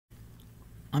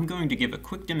I'm going to give a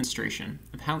quick demonstration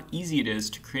of how easy it is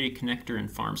to create a connector in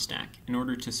FarmStack in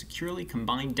order to securely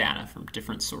combine data from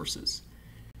different sources.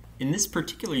 In this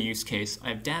particular use case, I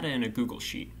have data in a Google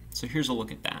Sheet, so here's a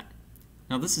look at that.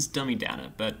 Now this is dummy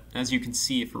data, but as you can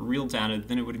see, if it were real data,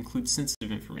 then it would include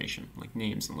sensitive information like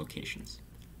names and locations.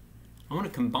 I want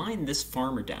to combine this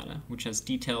farmer data, which has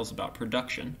details about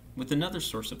production, with another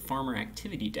source of farmer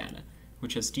activity data,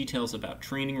 which has details about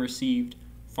training received,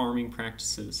 farming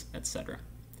practices, etc.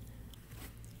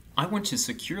 I want to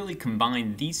securely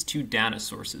combine these two data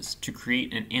sources to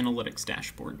create an analytics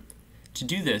dashboard. To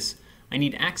do this, I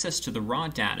need access to the raw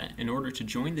data in order to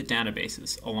join the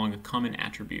databases along a common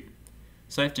attribute.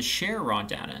 So I have to share raw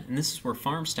data, and this is where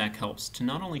FarmStack helps to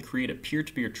not only create a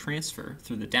peer-to-peer transfer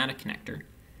through the data connector,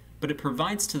 but it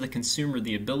provides to the consumer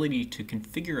the ability to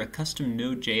configure a custom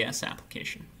Node.js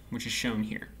application, which is shown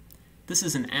here. This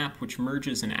is an app which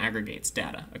merges and aggregates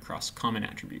data across common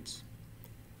attributes.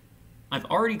 I've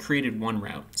already created one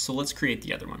route, so let's create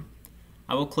the other one.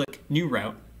 I will click New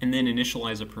Route and then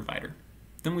initialize a provider.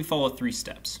 Then we follow 3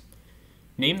 steps.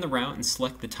 Name the route and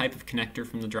select the type of connector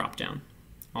from the dropdown.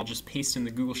 I'll just paste in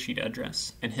the Google Sheet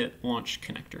address and hit Launch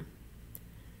Connector.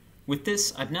 With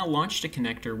this, I've now launched a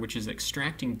connector which is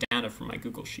extracting data from my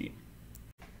Google Sheet.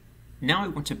 Now I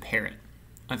want to pair it.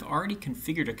 I've already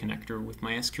configured a connector with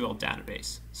my SQL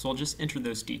database, so I'll just enter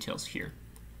those details here.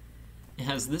 It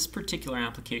has this particular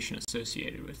application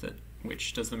associated with it,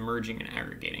 which does the merging and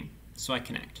aggregating, so I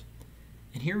connect.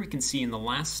 And here we can see in the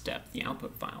last step the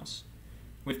output files.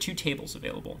 We have 2 tables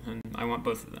available, and I want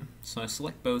both of them, so I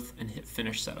select both and hit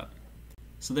Finish Setup.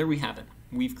 So there we have it.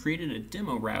 We've created a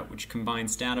demo route which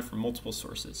combines data from multiple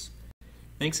sources.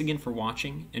 Thanks again for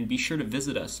watching, and be sure to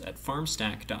visit us at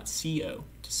farmstack.co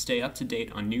to stay up to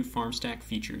date on new FarmStack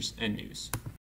features and news.